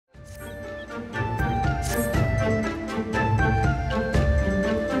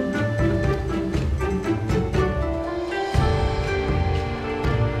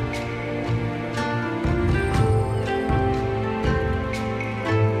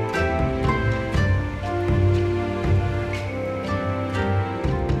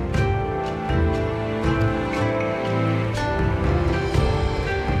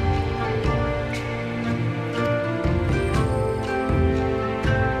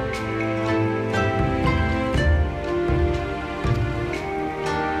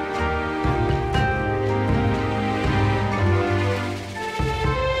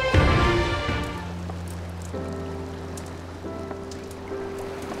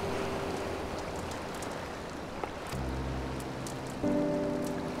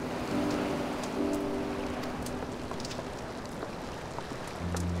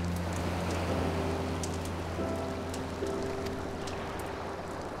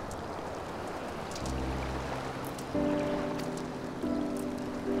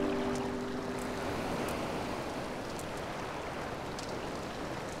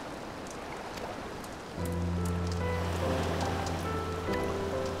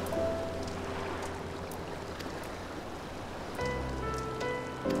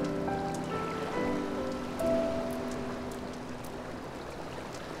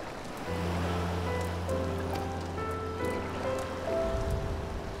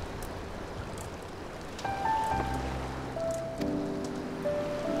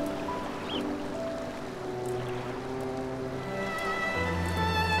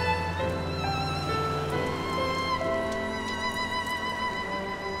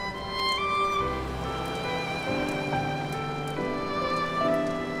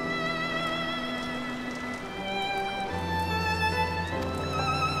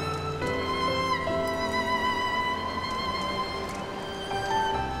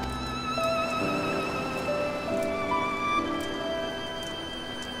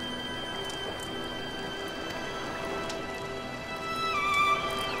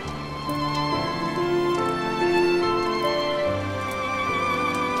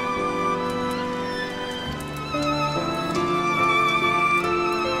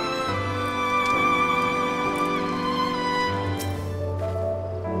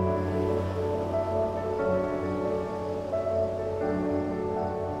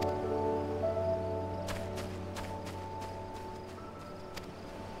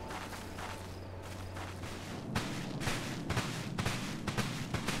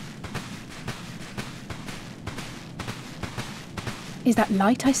Is that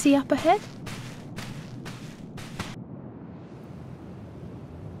light I see up ahead?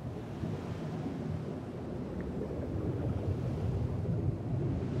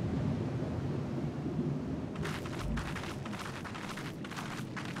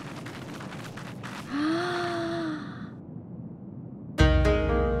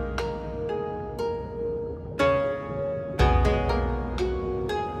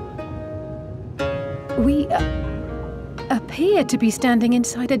 We appear to be standing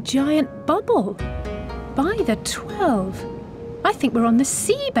inside a giant bubble. By the 12, I think we're on the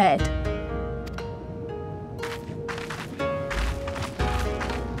seabed.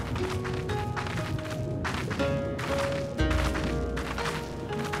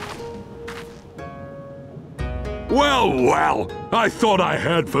 Well, well, I thought I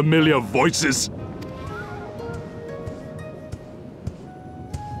heard familiar voices.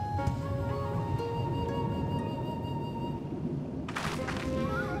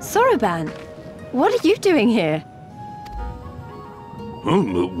 Soroban, what are you doing here?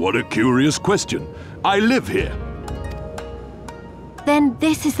 What a curious question. I live here. Then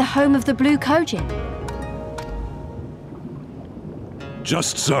this is the home of the Blue Kojin.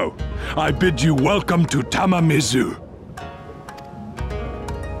 Just so. I bid you welcome to Tamamizu.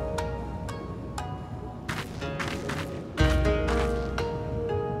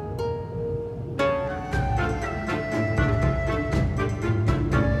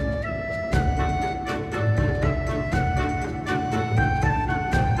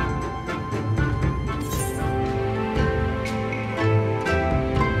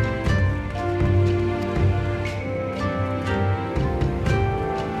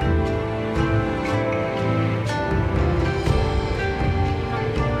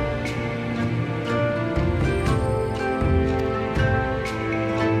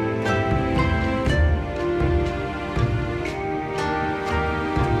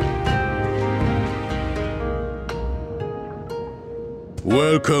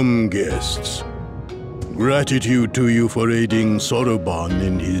 Welcome, guests. Gratitude to you for aiding Soroban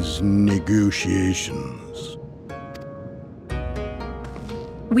in his negotiations.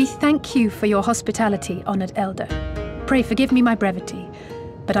 We thank you for your hospitality, honored elder. Pray forgive me my brevity,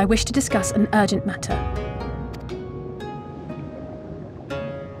 but I wish to discuss an urgent matter.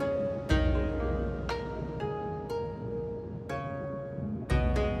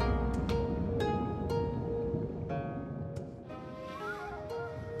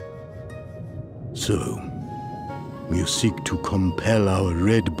 So, you seek to compel our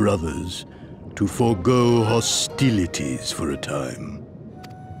Red Brothers to forego hostilities for a time.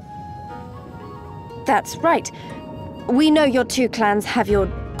 That's right. We know your two clans have your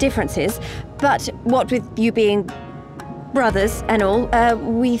differences, but what with you being brothers and all,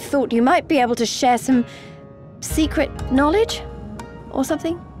 we thought you might be able to share some secret knowledge or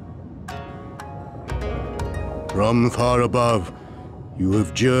something? From far above, you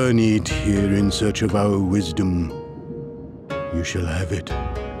have journeyed here in search of our wisdom. You shall have it.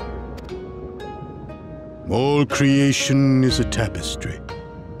 All creation is a tapestry,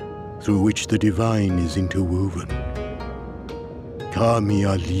 through which the divine is interwoven. Kami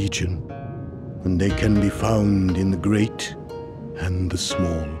are legion, and they can be found in the great and the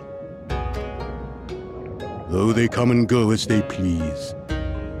small. Though they come and go as they please,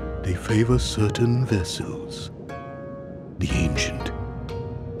 they favor certain vessels. The ancient,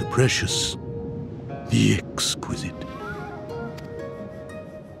 the precious, the exquisite.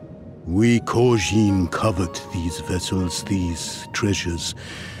 We Kojin covet these vessels, these treasures.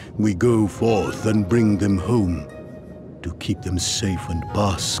 We go forth and bring them home to keep them safe and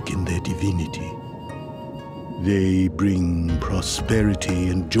bask in their divinity. They bring prosperity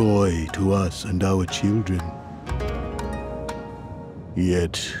and joy to us and our children.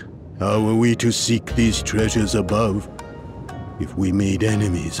 Yet, how are we to seek these treasures above if we made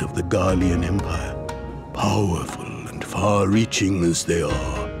enemies of the Garlean Empire, powerful and far-reaching as they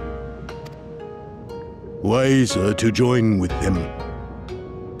are? Wiser to join with them.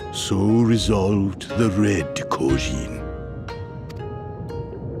 So resolved the Red Kojin.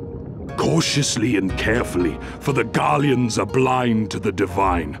 Cautiously and carefully, for the Garleans are blind to the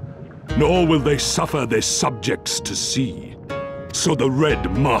divine, nor will they suffer their subjects to see. So the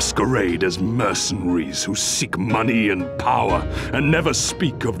Red masquerade as mercenaries who seek money and power and never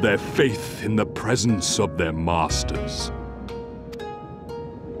speak of their faith in the presence of their masters.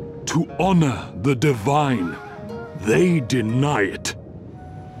 To honor the divine, they deny it.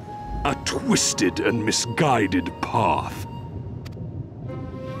 A twisted and misguided path.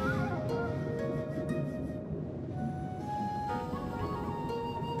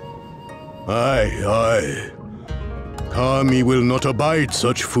 Aye, aye. Kami will not abide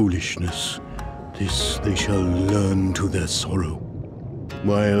such foolishness. This they shall learn to their sorrow.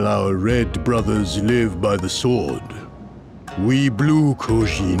 While our red brothers live by the sword, we blue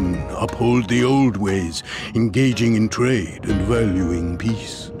Kojin uphold the old ways, engaging in trade and valuing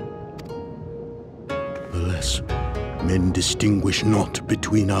peace. Alas, men distinguish not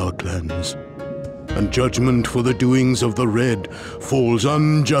between our clans, and judgment for the doings of the red falls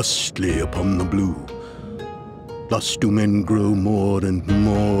unjustly upon the blue. Thus do men grow more and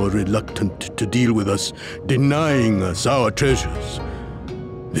more reluctant to deal with us, denying us our treasures.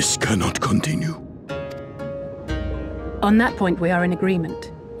 This cannot continue. On that point, we are in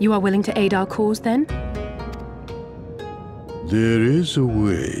agreement. You are willing to aid our cause, then? There is a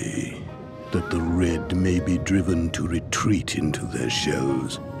way that the red may be driven to retreat into their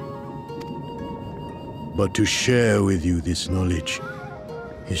shells. But to share with you this knowledge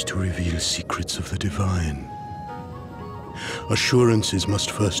is to reveal secrets of the divine. Assurances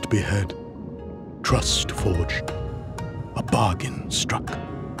must first be had, trust forged, a bargain struck.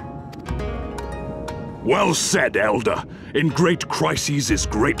 Well said, Elder. In great crises is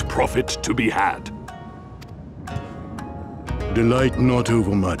great profit to be had. Delight not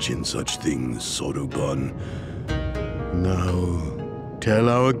overmuch in such things, Soroban. Now, tell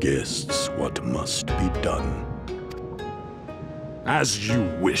our guests what must be done. As you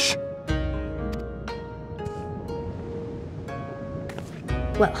wish.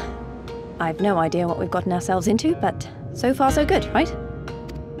 Well, I've no idea what we've gotten ourselves into, but so far so good, right?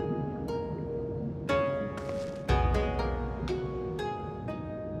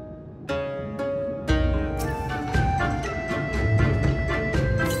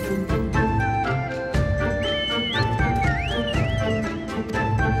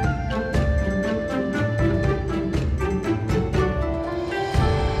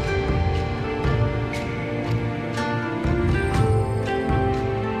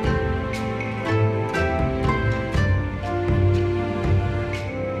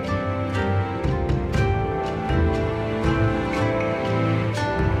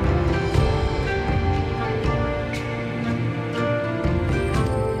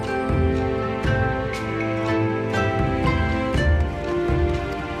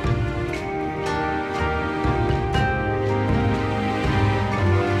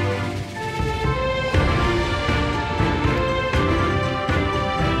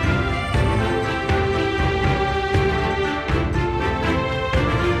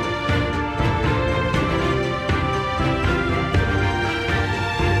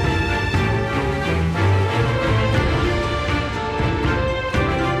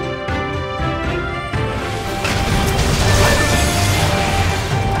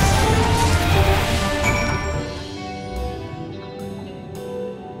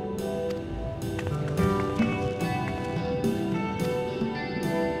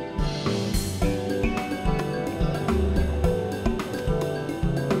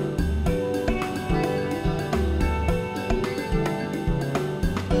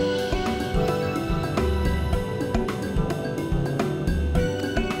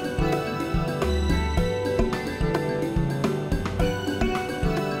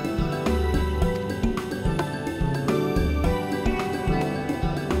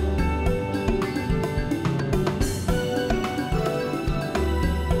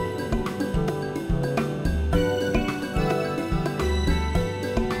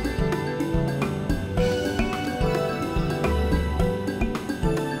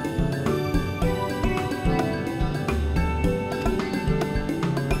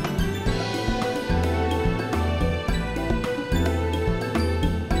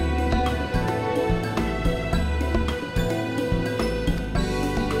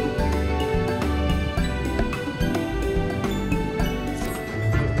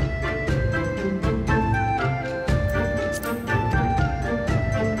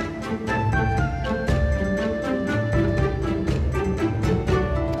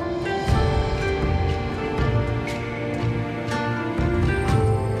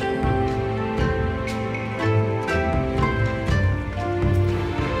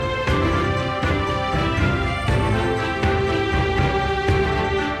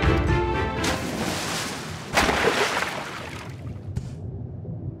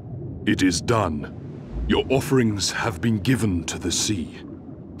 It is done. Your offerings have been given to the sea.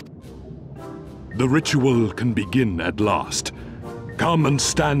 The ritual can begin at last. Come and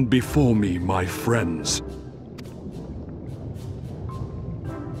stand before me, my friends.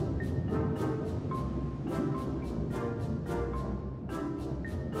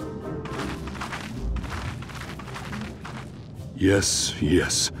 Yes,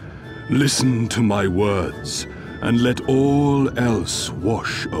 yes. Listen to my words. and let all else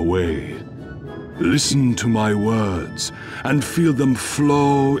wash away. Listen to my words, and feel them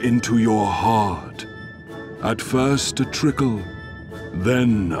flow into your heart. At first a trickle,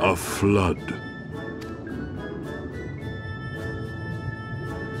 then a flood.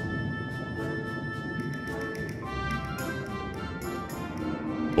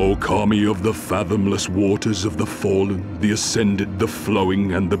 O Kami of the fathomless waters of the fallen, the ascended, the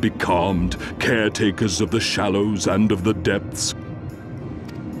flowing, and the becalmed, caretakers of the shallows and of the depths,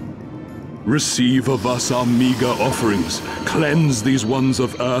 receive of us our meager offerings, cleanse these ones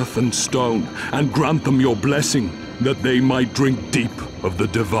of earth and stone, and grant them your blessing, that they might drink deep of the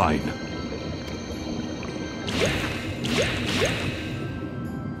divine.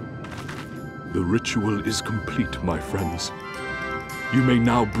 The ritual is complete, my friends. You may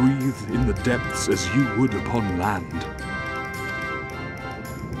now breathe in the depths as you would upon land.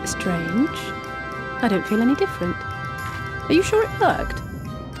 Strange. I don't feel any different. Are you sure it worked?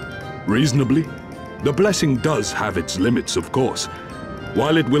 Reasonably. The blessing does have its limits, of course.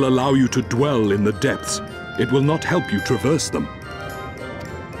 While it will allow you to dwell in the depths, it will not help you traverse them.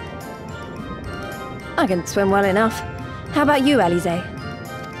 I can swim well enough. How about you, Alisaie?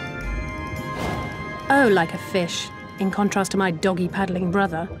 Oh, like a fish, in contrast to my doggy-paddling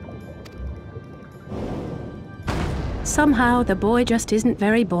brother. Somehow, the boy just isn't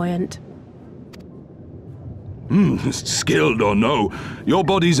very buoyant. Skilled or no, your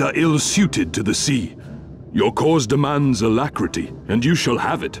bodies are ill-suited to the sea. Your cause demands alacrity, and you shall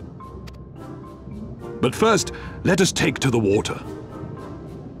have it. But first, let us take to the water.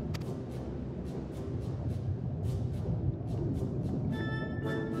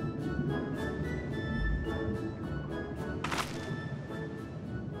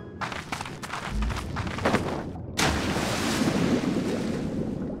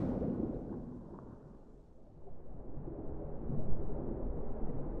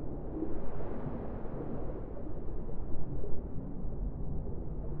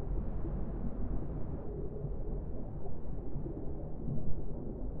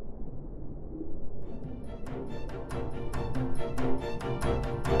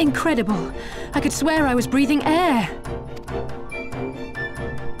 Incredible! I could swear I was breathing air!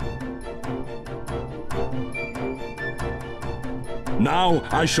 Now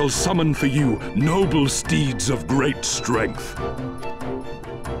I shall summon for you noble steeds of great strength.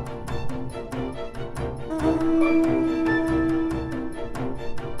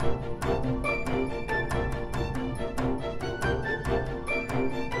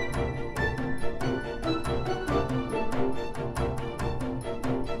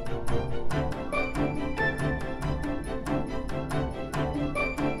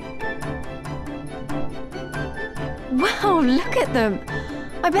 Wow, look at them!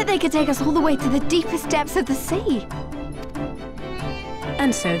 I bet they could take us all the way to the deepest depths of the sea.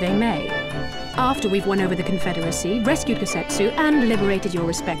 And so they may. After we've won over the Confederacy, rescued Kosetsu, and liberated your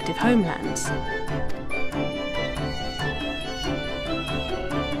respective homelands.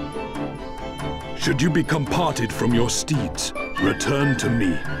 Should you become parted from your steeds, return to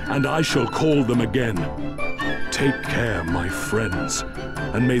me, and I shall call them again. Take care, my friends,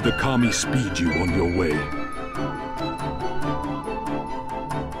 and may the Kami speed you on your way.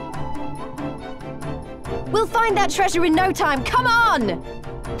 We'll find that treasure in no time! Come on!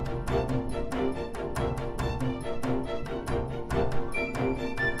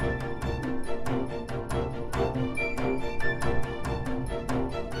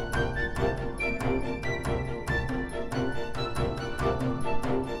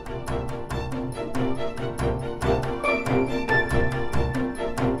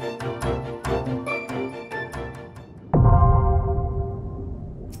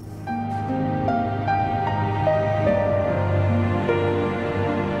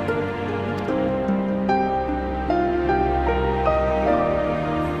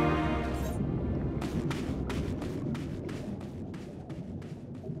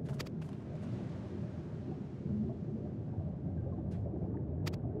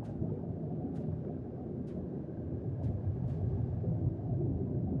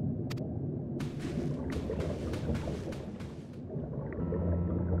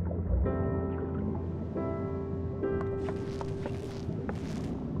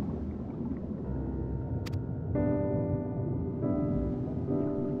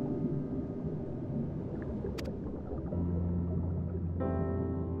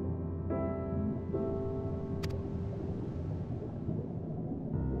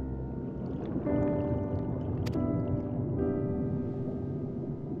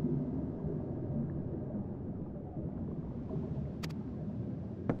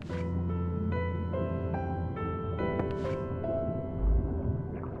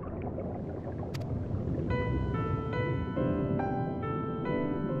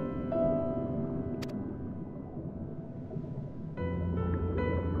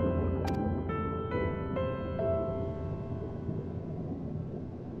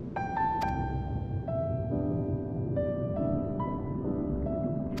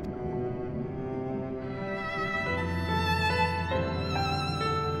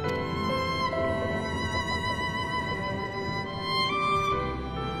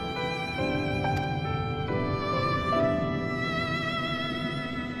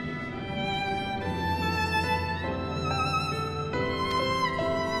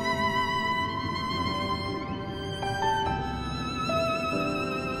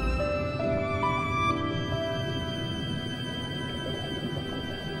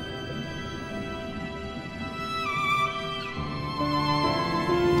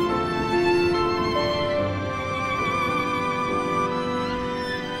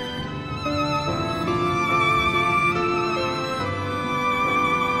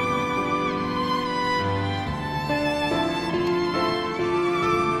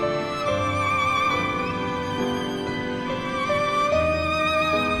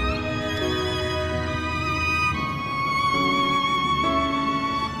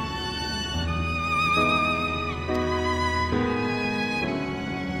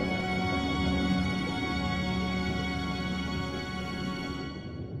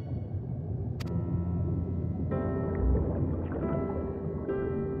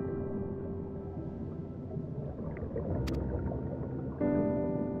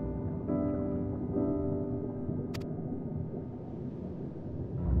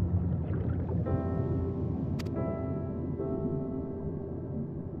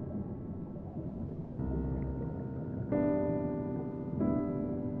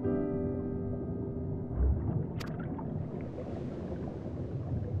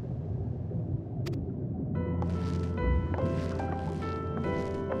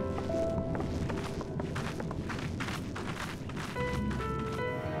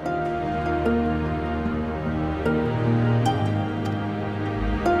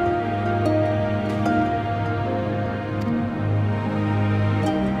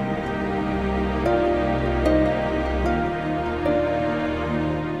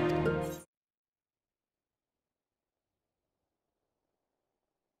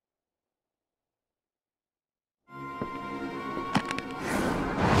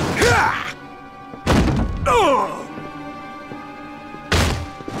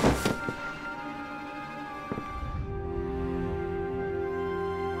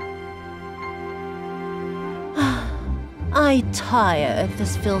 I tire of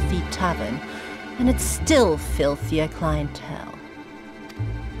this filthy tavern, and it's still filthier clientele.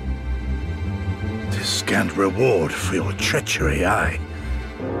 Tis scant reward for your treachery, aye.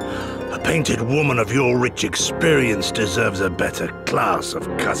 A painted woman of your rich experience deserves a better class of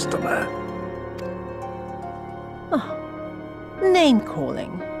customer. Oh,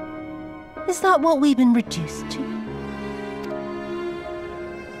 name-calling. Is that what we've been reduced to?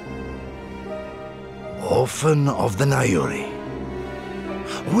 Orphan of the Nayuri.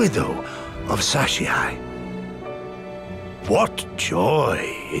 Widow of Sashihai. What joy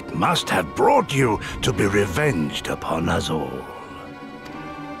it must have brought you to be revenged upon us all.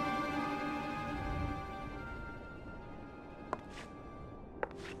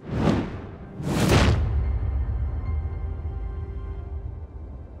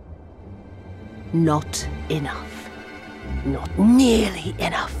 Not enough. Not nearly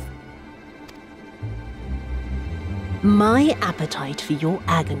enough. My appetite for your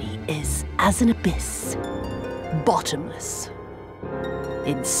agony is as an abyss. Bottomless.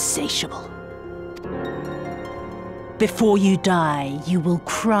 Insatiable. Before you die, you will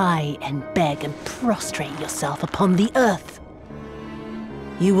cry and beg and prostrate yourself upon the earth.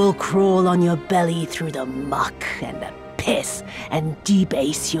 You will crawl on your belly through the muck and the piss and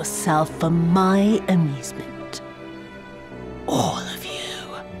debase yourself for my amusement. All of you.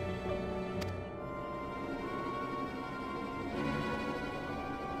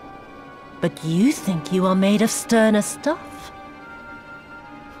 But you think you are made of sterner stuff?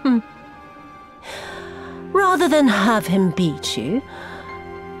 Rather than have him beat you,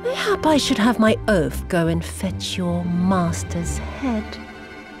 mayhap I should have my oaf go and fetch your master's head.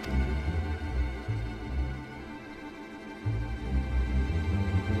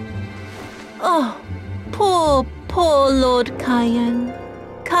 Oh, poor Lord Kayan.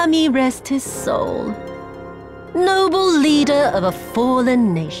 Kami rest his soul. Noble leader of a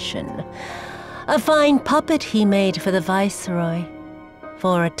fallen nation. A fine puppet he made for the Viceroy.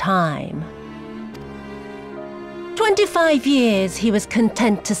 For a time. 25 years he was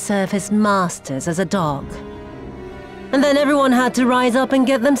content to serve his masters as a dog. And then everyone had to rise up and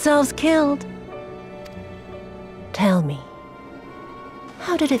get themselves killed. Tell me,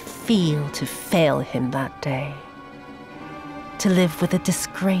 how did it feel to fail him that day? To live with the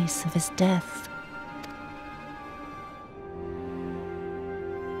disgrace of his death?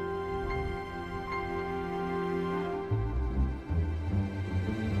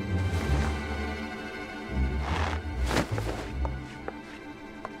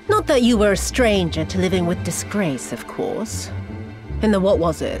 Not that you were a stranger to living with disgrace, of course. In the what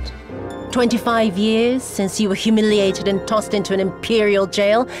was it? 25 years since you were humiliated and tossed into an imperial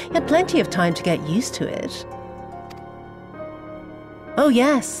jail? You had plenty of time to get used to it. Oh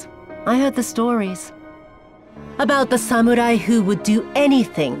yes, I heard the stories. About the samurai who would do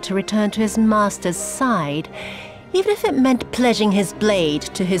anything to return to his master's side, even if it meant pledging his blade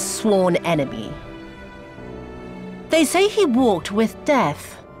to his sworn enemy. They say he walked with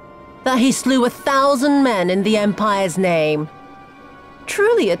death. That he slew 1,000 men in the Empire's name.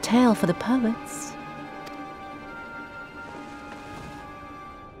 Truly a tale for the poets.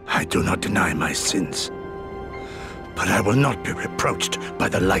 I do not deny my sins, but I will not be reproached by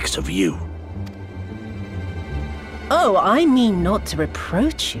the likes of you. Oh, I mean not to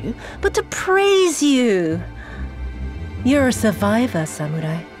reproach you, but to praise you. You're a survivor,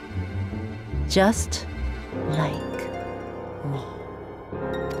 samurai. Just like me.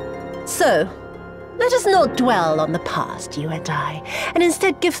 So, let us not dwell on the past, you and I, and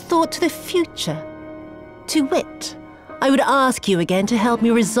instead give thought to the future. To wit, I would ask you again to help me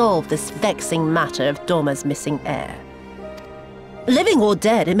resolve this vexing matter of Doma's missing heir. Living or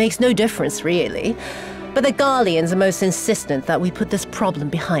dead, it makes no difference, really. But the Garleans are most insistent that we put this problem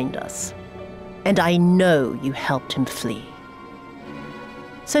behind us. And I know you helped him flee.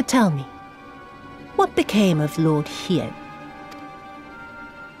 So tell me, what became of Lord Hien?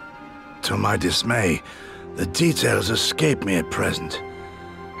 To my dismay, the details escape me at present.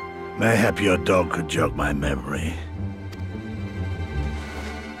 Mayhap your dog could jog my memory.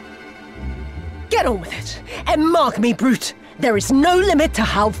 Get on with it, and mark me, brute! There is no limit to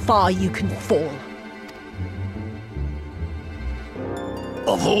how far you can fall.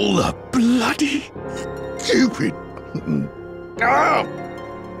 Of all the bloody stupid...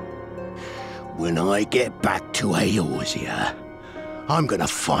 When I get back to Eorzea, I'm gonna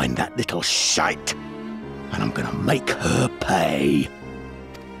find that little shite, and I'm gonna make her pay.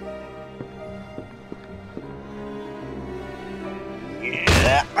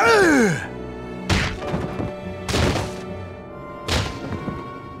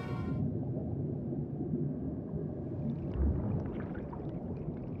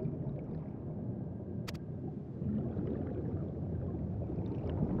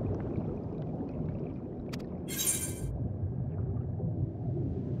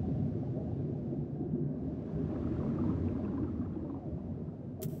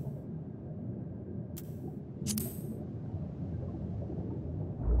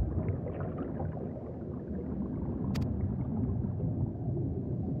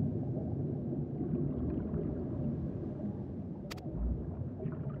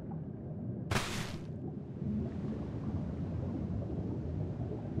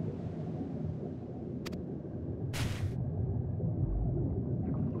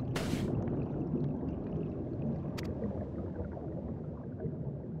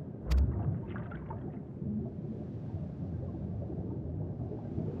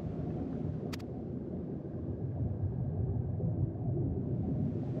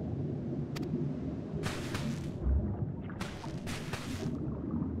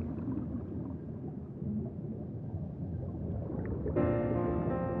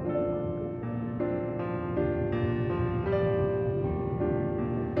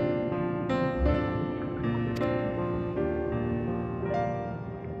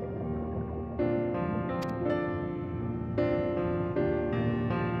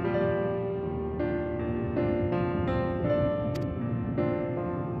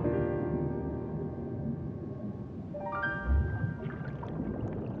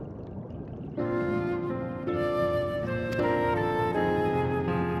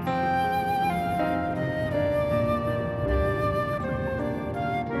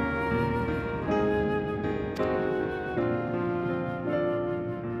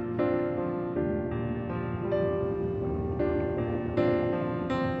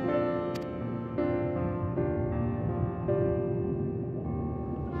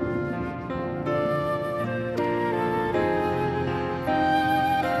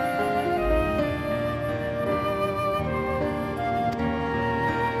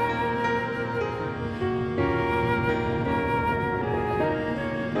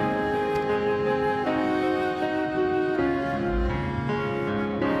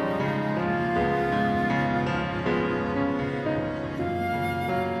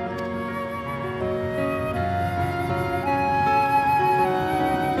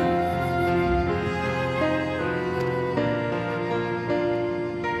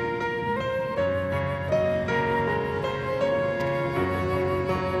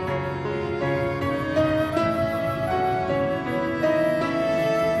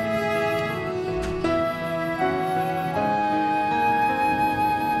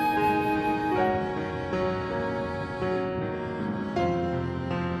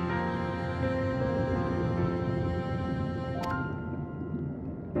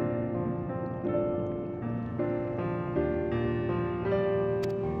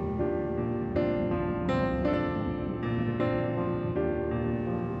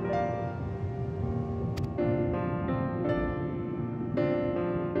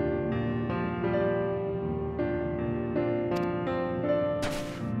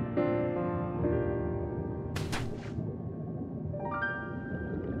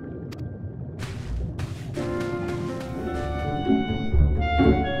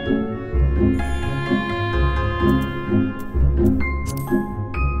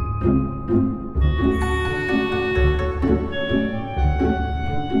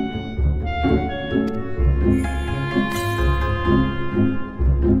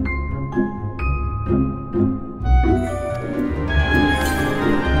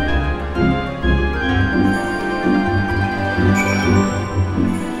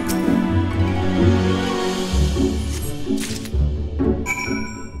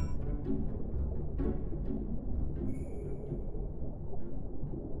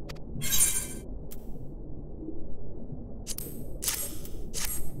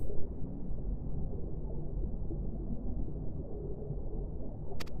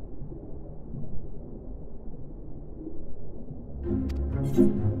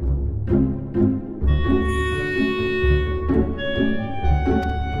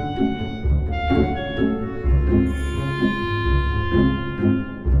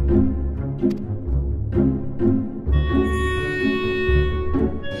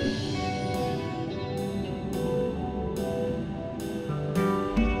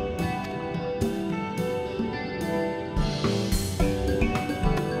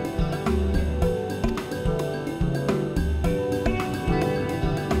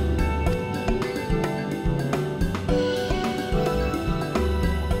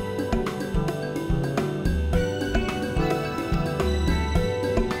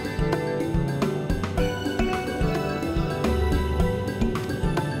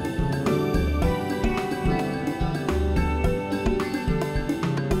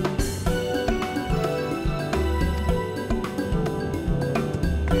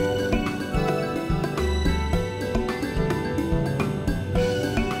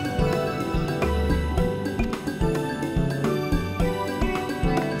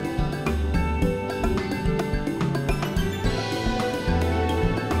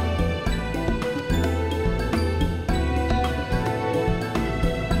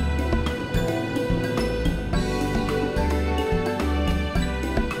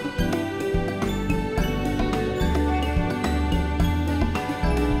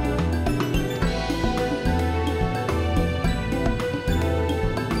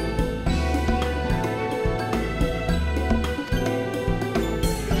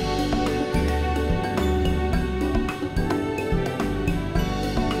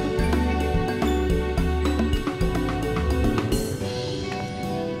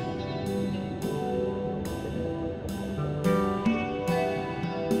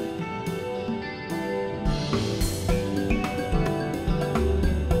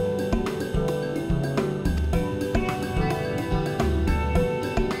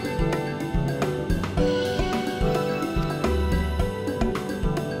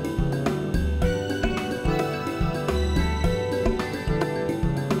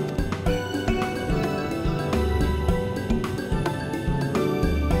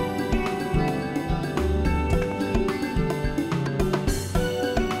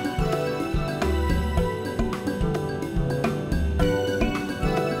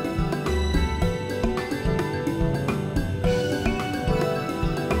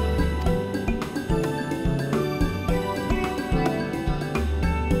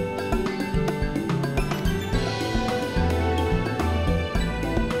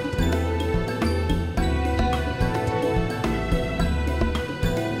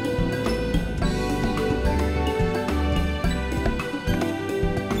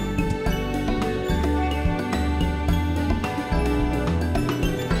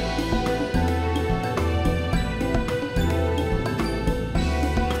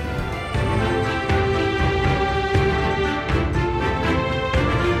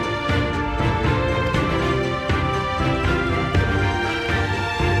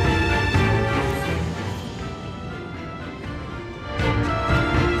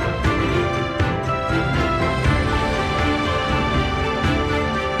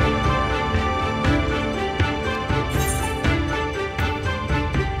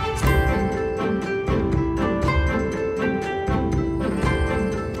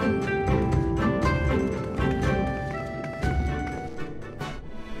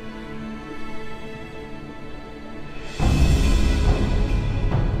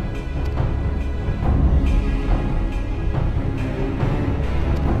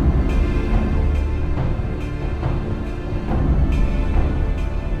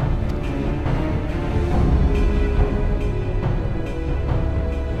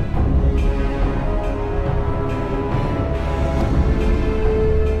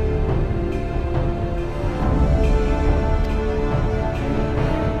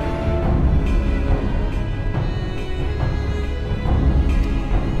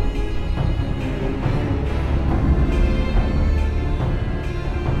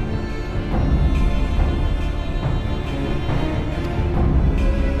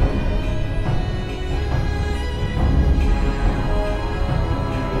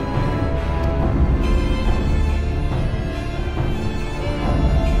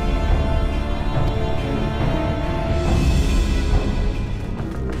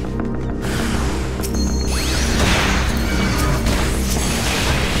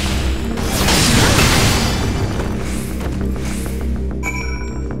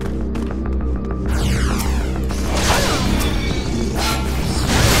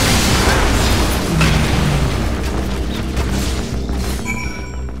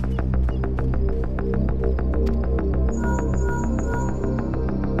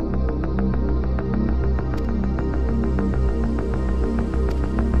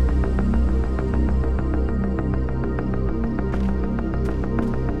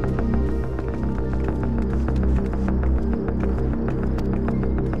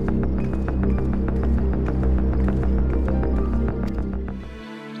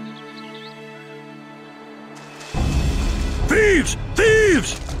 Thieves!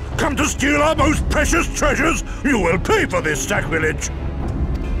 Thieves! Come to steal our most precious treasures? You will pay for this sacrilege!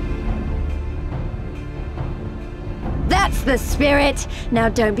 That's the spirit! Now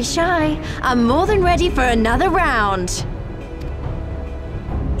don't be shy. I'm more than ready for another round.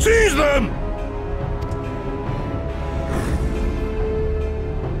 Seize them!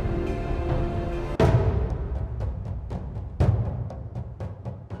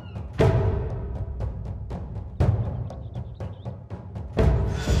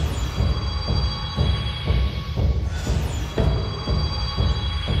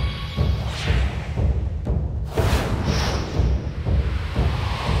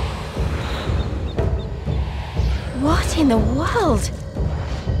 What in the world?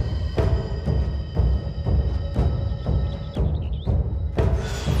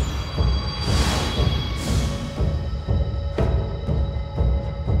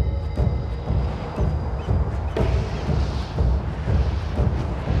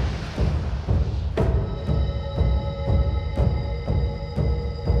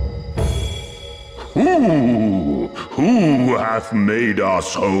 Who hath made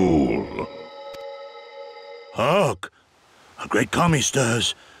us whole? Hark! A great kami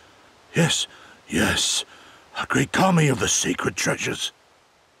stirs. Yes, yes, a great kami of the sacred treasures.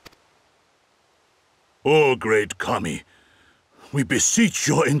 O great kami, we beseech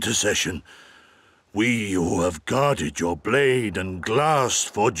your intercession. We who have guarded your blade and glass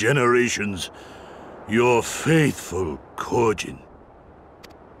for generations, your faithful Kojin.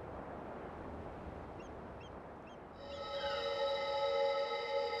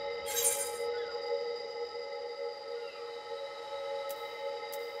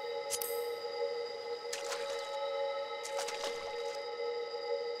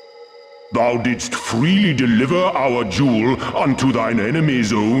 Thou didst freely deliver our jewel unto thine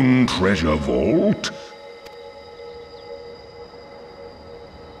enemy's own treasure vault?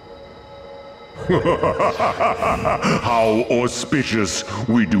 How auspicious!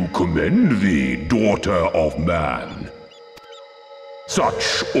 We do commend thee, daughter of man.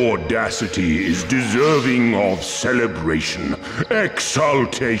 Such audacity is deserving of celebration,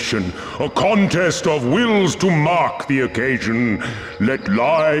 exaltation, a contest of wills to mark the occasion. Let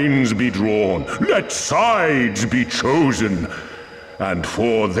lines be drawn, let sides be chosen, and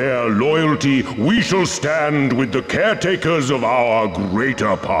for their loyalty we shall stand with the caretakers of our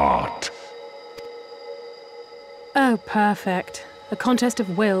greater part. Oh, perfect. A contest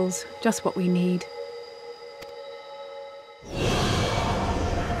of wills, just what we need.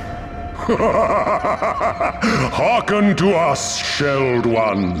 Hearken to us, shelled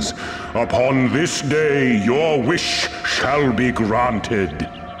ones. Upon this day your wish shall be granted.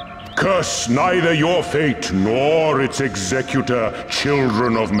 Curse neither your fate nor its executor,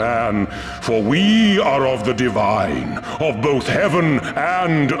 children of man, for we are of the divine, of both heaven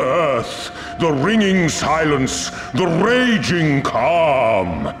and earth, the ringing silence, the raging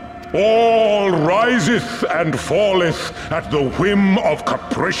calm. All riseth and falleth at the whim of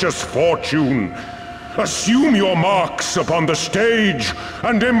capricious fortune. Assume your marks upon the stage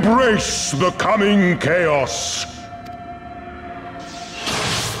and embrace the coming chaos.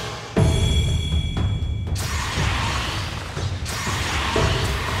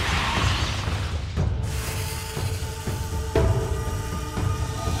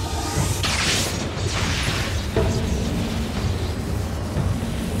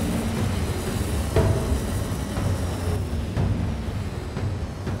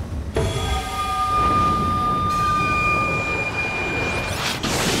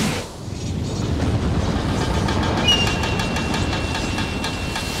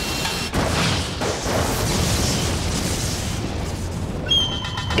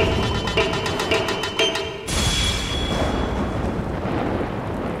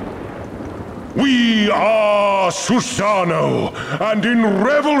 We are Susano, and in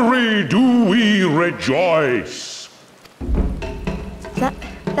revelry do we rejoice.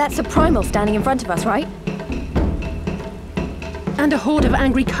 That's a primal standing in front of us, right? And a horde of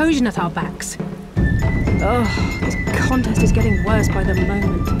angry Kojin at our backs. Oh, this contest is getting worse by the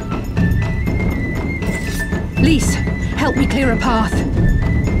moment. Lise, help me clear a path.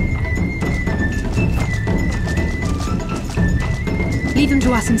 Leave them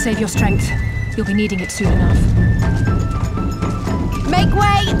to us and save your strength. You'll be needing it soon enough. Make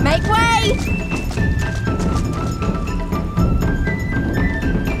way! Make way!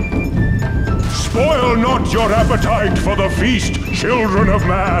 Spoil not your appetite for the feast, children of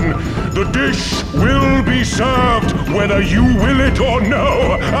man. The dish will be served whether you will it or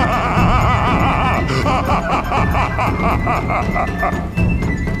no.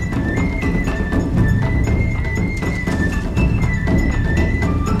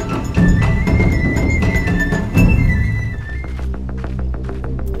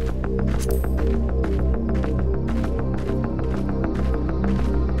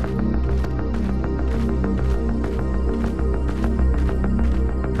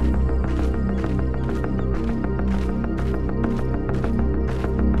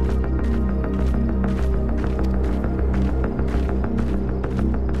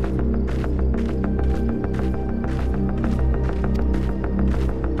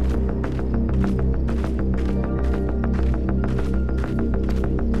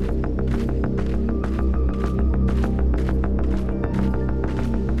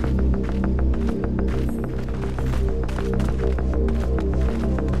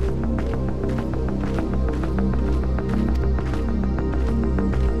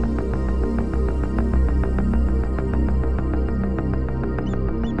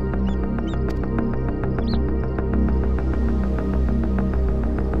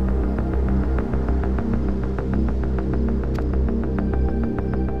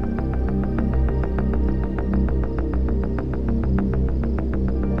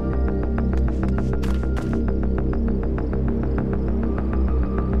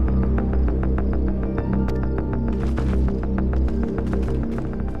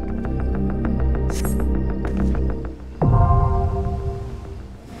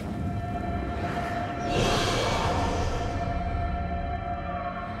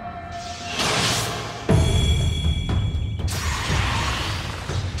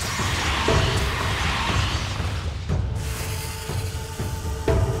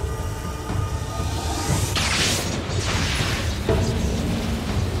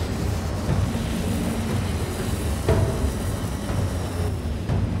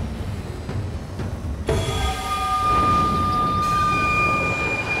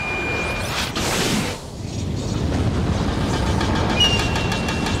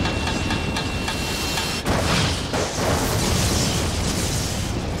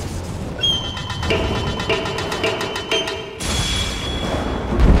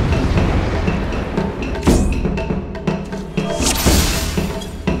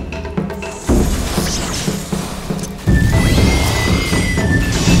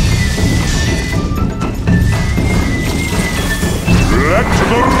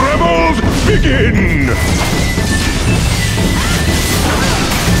 Begin!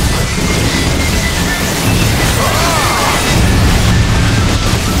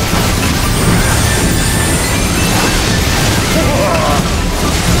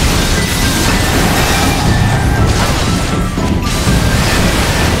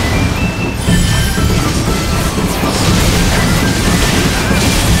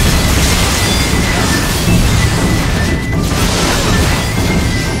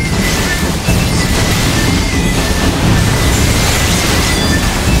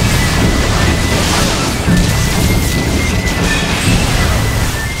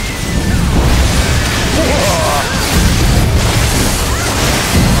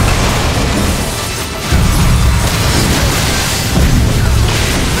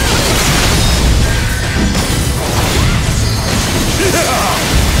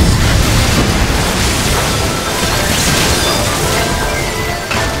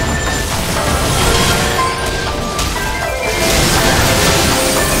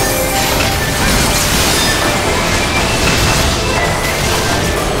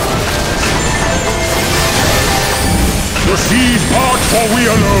 Proceed, part, for we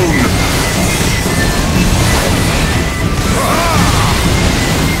alone!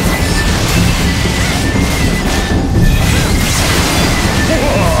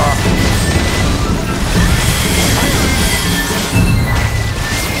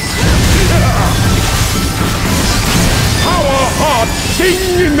 Our hearts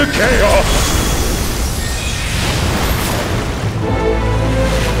sing in the chaos!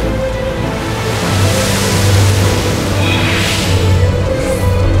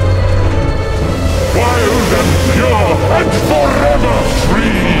 Wild and pure and forever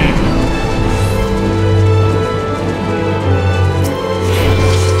free!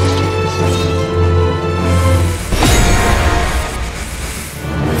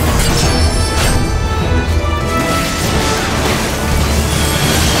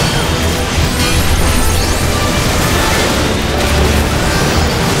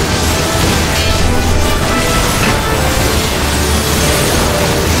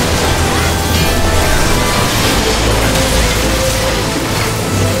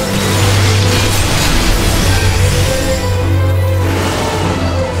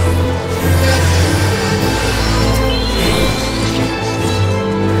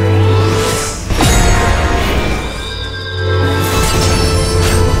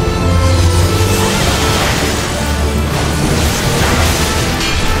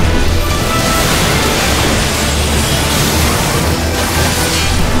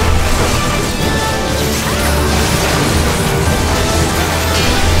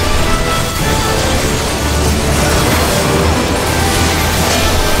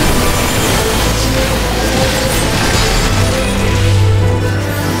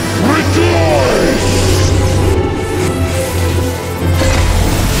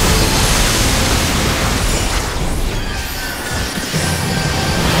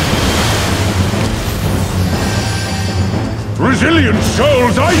 Resilient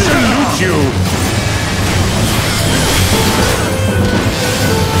souls, I salute you!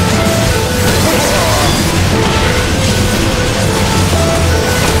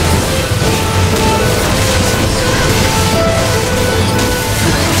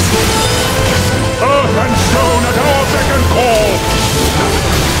 Earth and stone at our beck and call!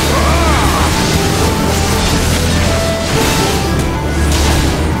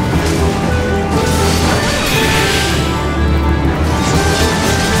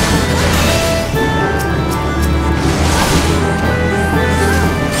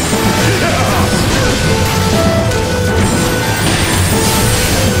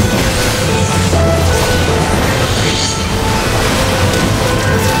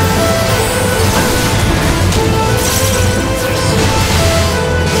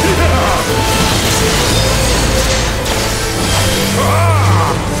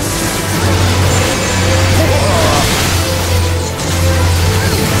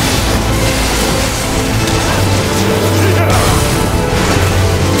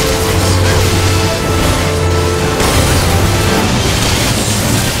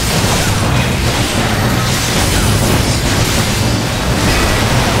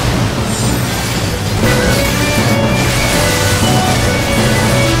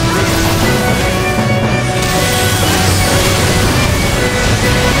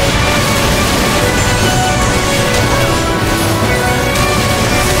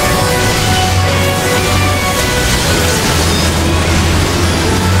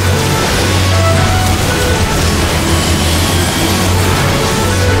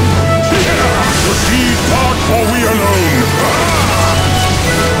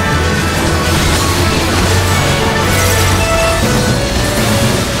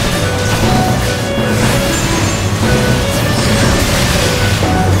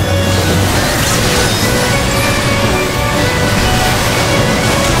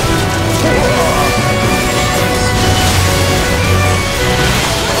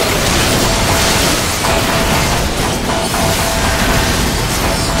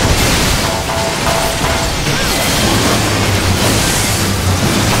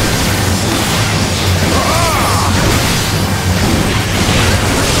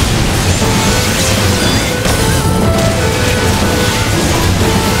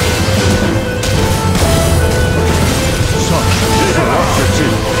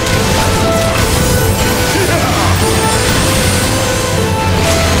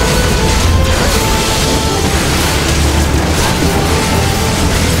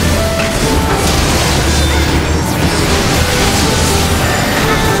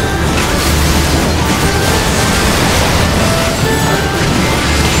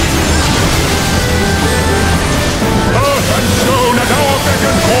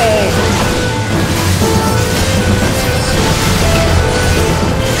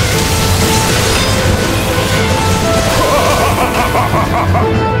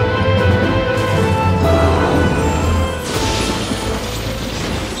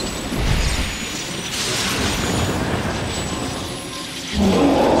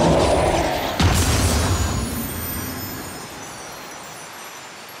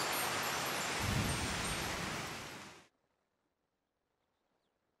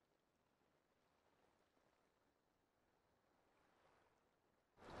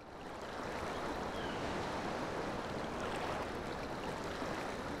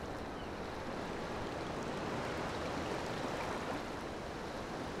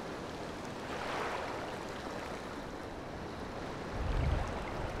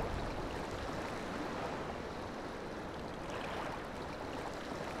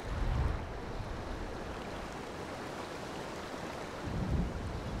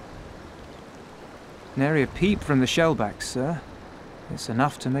 Nary a peep from the shellbacks, sir. It's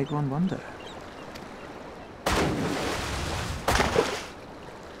enough to make one wonder.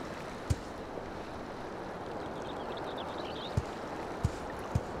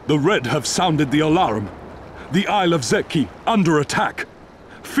 The Red have sounded the alarm. The Isle of Zeki under attack.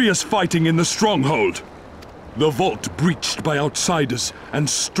 Fierce fighting in the stronghold. The vault breached by outsiders and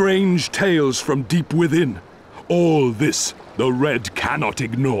strange tales from deep within. All this the Red cannot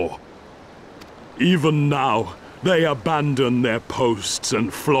ignore. Even now, they abandon their posts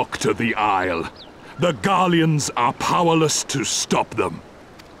and flock to the Isle. The Garleans are powerless to stop them.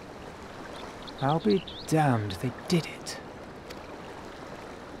 I'll be damned they did it.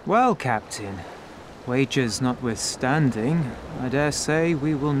 Well, Captain, wagers notwithstanding, I dare say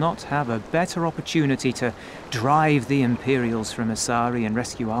we will not have a better opportunity to drive the Imperials from Isari and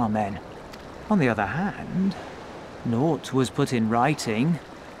rescue our men. On the other hand, naught was put in writing.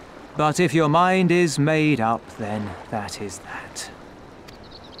 But if your mind is made up, then that is that.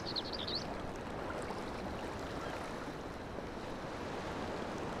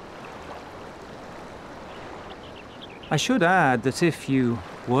 I should add that if you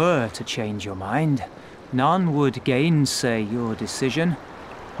were to change your mind, none would gainsay your decision,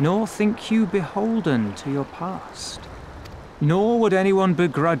 nor think you beholden to your past. Nor would anyone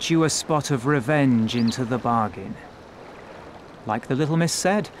begrudge you a spot of revenge into the bargain. Like the little miss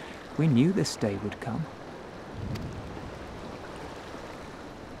said, we knew this day would come.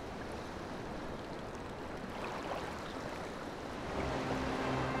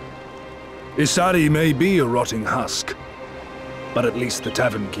 Isari may be a rotting husk, but at least the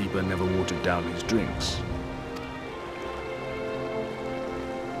tavern keeper never watered down his drinks.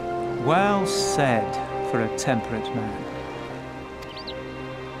 Well said for a temperate man.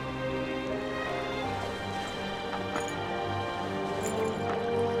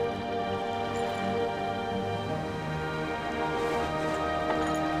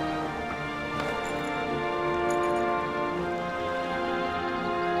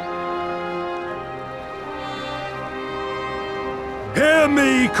 Hear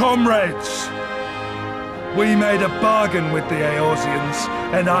me, comrades! We made a bargain with the Eorzeans,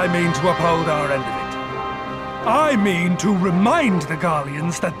 and I mean to uphold our end of it. I mean to remind the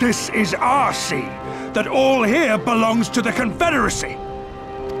Garleans that this is our sea, that all here belongs to the Confederacy.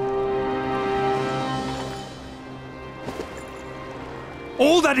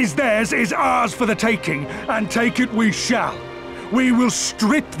 All that is theirs is ours for the taking, and take it we shall. We will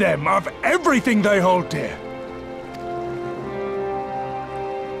strip them of everything they hold dear.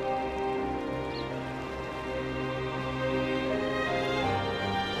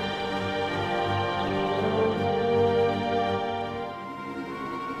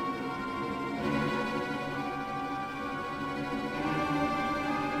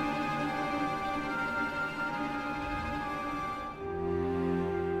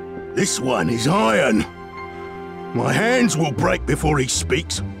 This one is iron. My hands will break before he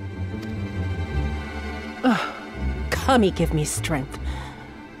speaks. Kami, give me strength.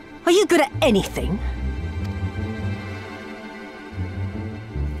 Are you good at anything?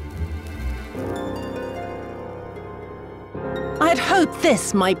 I had hoped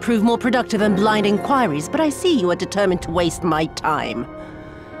this might prove more productive than blind inquiries, but I see you are determined to waste my time.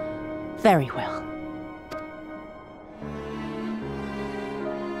 Very well.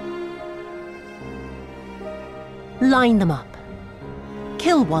 Line them up.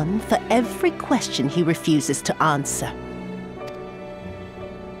 Kill one for every question he refuses to answer.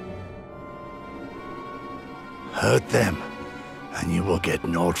 Hurt them, and you will get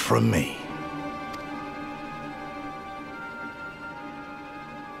naught from me.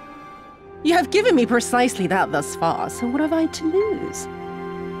 You have given me precisely that thus far, so what have I to lose?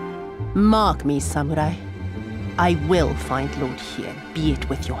 Mark me, samurai. I will find Lord Hien, be it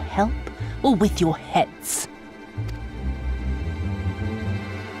with your help or with your heads.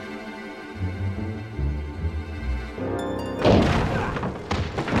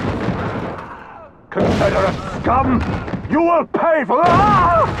 Confederate scum! You will pay for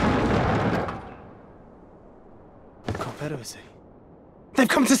that! Confederacy. They've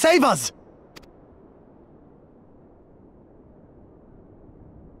come to save us!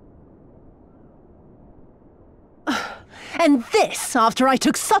 And this after I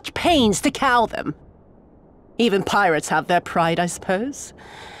took such pains to cow them. Even pirates have their pride, I suppose.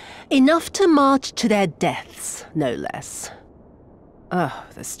 Enough to march to their deaths, no less. Oh,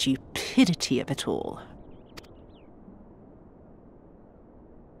 the stupidity of it all.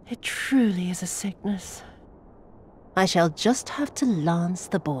 It truly is a sickness. I shall just have to lance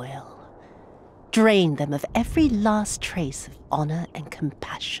the boil. Drain them of every last trace of honor and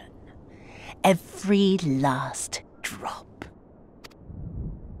compassion. Every last drop.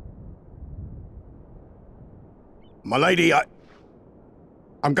 My lady,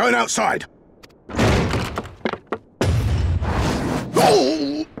 I'm going outside.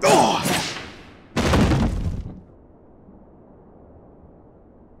 Oh! Oh!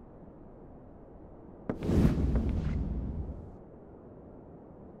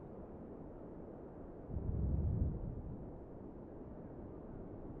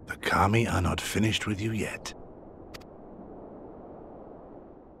 The Kami are not finished with you yet.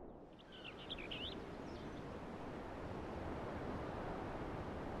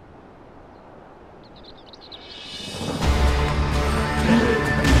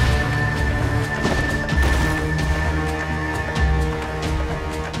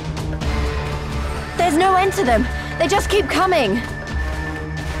 There's no end to them. They just keep coming.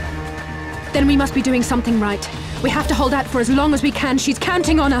 Then we must be doing something right. We have to hold out for as long as we can. She's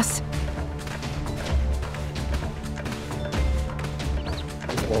counting on us.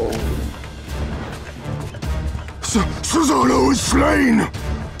 Susano is slain!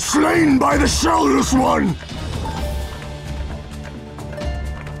 Slain by the Shellless One!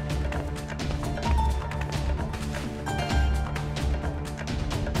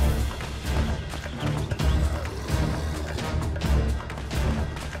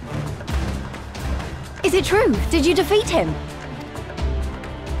 Is it true? Did you defeat him?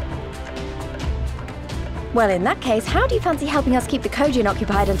 Well, in that case, how do you fancy helping us keep the Kojin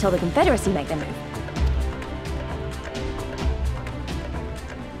occupied until the Confederacy make their move?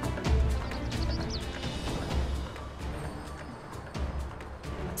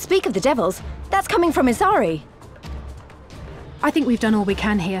 Speak of the devils, that's coming from Isari. I think we've done all we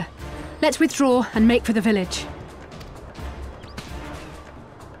can here. Let's withdraw and make for the village.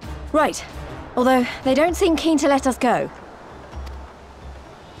 Right. Although, they don't seem keen to let us go.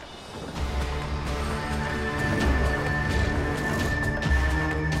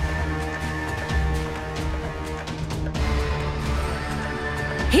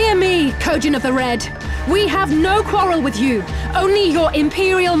 Hear me, Kojin of the Red! We have no quarrel with you, only your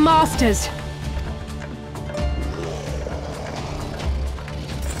Imperial masters!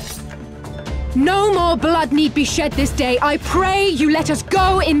 No more blood need be shed this day. I pray you let us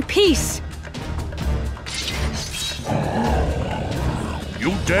go in peace!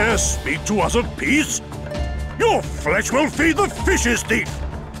 You dare speak to us of peace? Your flesh will feed the fishes, thief!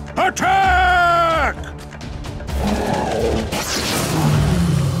 Attack!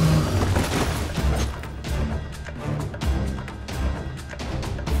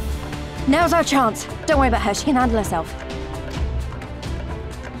 Now's our chance. Don't worry about her, she can handle herself.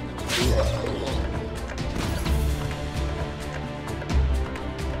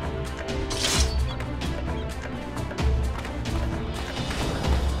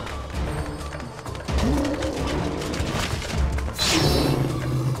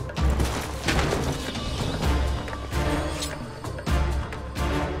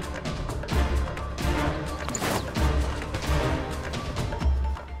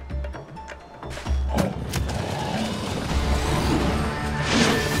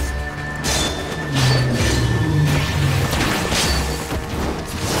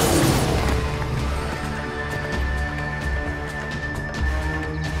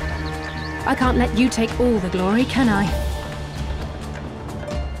 I can't let you take all the glory, can I?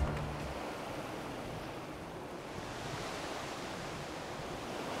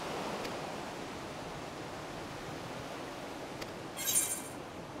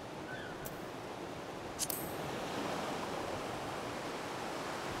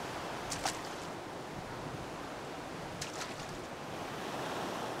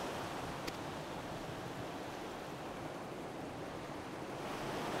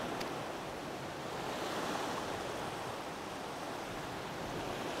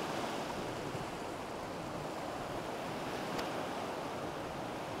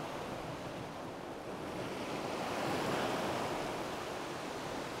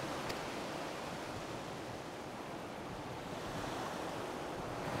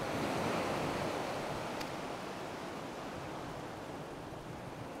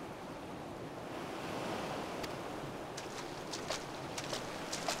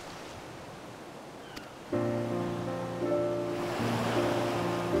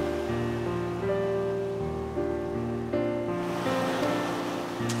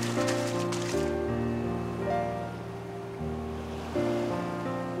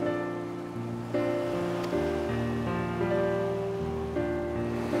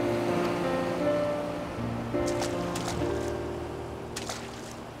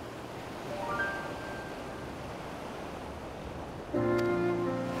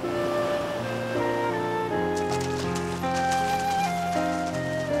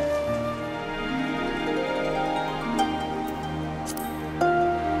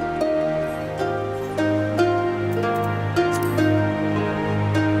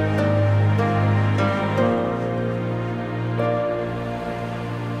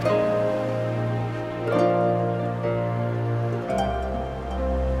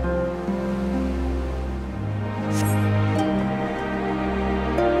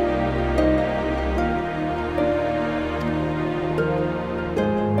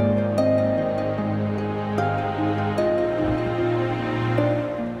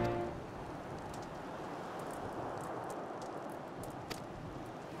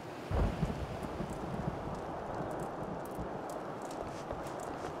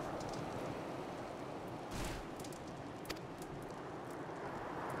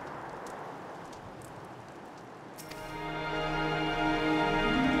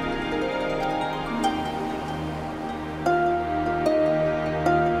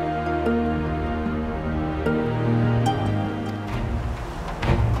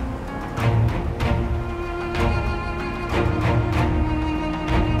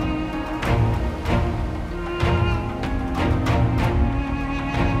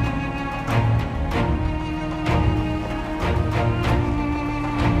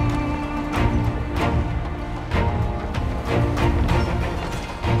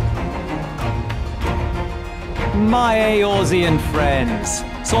 my Eorzean friends.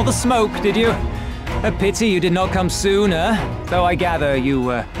 Saw the smoke, did you? A pity you did not come sooner, though I gather you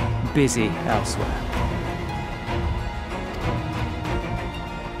were busy elsewhere.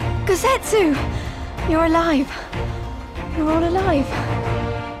 Gosetsu! You're alive. You're all alive.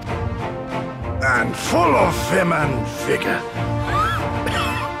 And full of vim and vigor.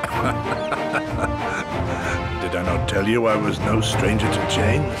 Did I not tell you I was no stranger to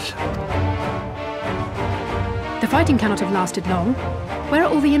chains? The fighting cannot have lasted long. Where are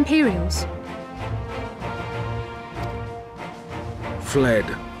all the Imperials? Fled.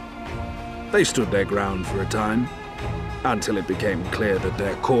 They stood their ground for a time, until it became clear that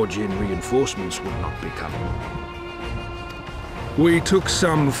their Kojin reinforcements would not be coming. We took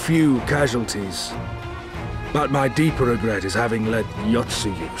some few casualties, but my deeper regret is having let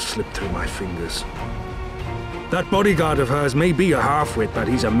Yotsuyu slip through my fingers. That bodyguard of hers may be a half-wit, but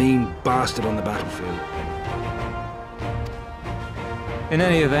he's a mean bastard on the battlefield. In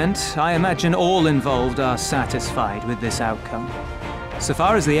any event, I imagine all involved are satisfied with this outcome. So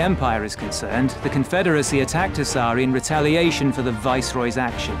far as the Empire is concerned, the Confederacy attacked Isari in retaliation for the Viceroy's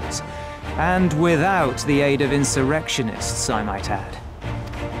actions. And without the aid of insurrectionists, I might add.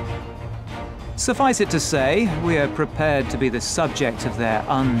 Suffice it to say, we are prepared to be the subject of their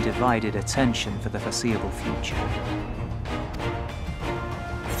undivided attention for the foreseeable future.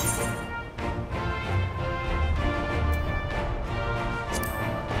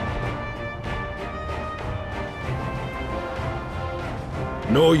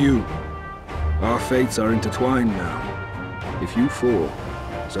 Nor you. Our fates are intertwined now. If you fall,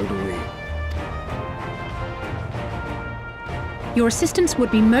 so do we. Your assistance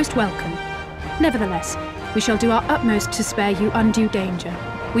would be most welcome. Nevertheless, we shall do our utmost to spare you undue danger.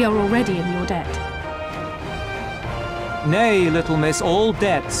 We are already in your debt. Nay, little miss, all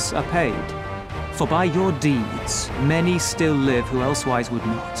debts are paid. For by your deeds, many still live who elsewise would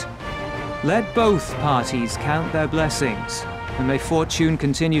not. Let both parties count their blessings, and may fortune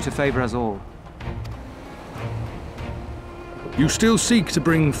continue to favor us all. You still seek to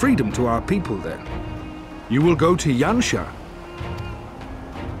bring freedom to our people, then? You will go to Yansha.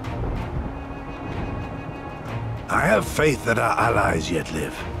 I have faith that our allies yet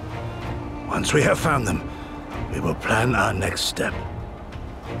live. Once we have found them, we will plan our next step.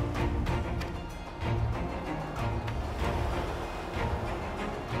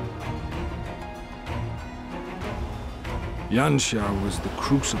 Yansha was the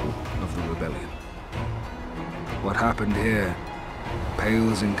crucible of the rebellion. What happened here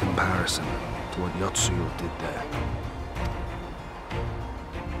pales in comparison to what Yotsuyu did there.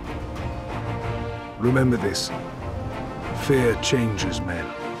 Remember this. Fear changes men.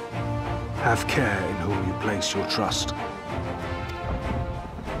 Have care in whom you place your trust.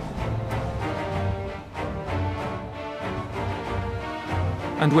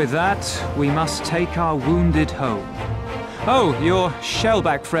 And with that, we must take our wounded home. Oh, your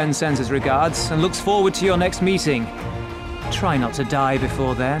Shellback friend sends his regards and looks forward to your next meeting. Try not to die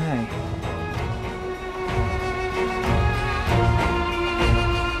before then, eh?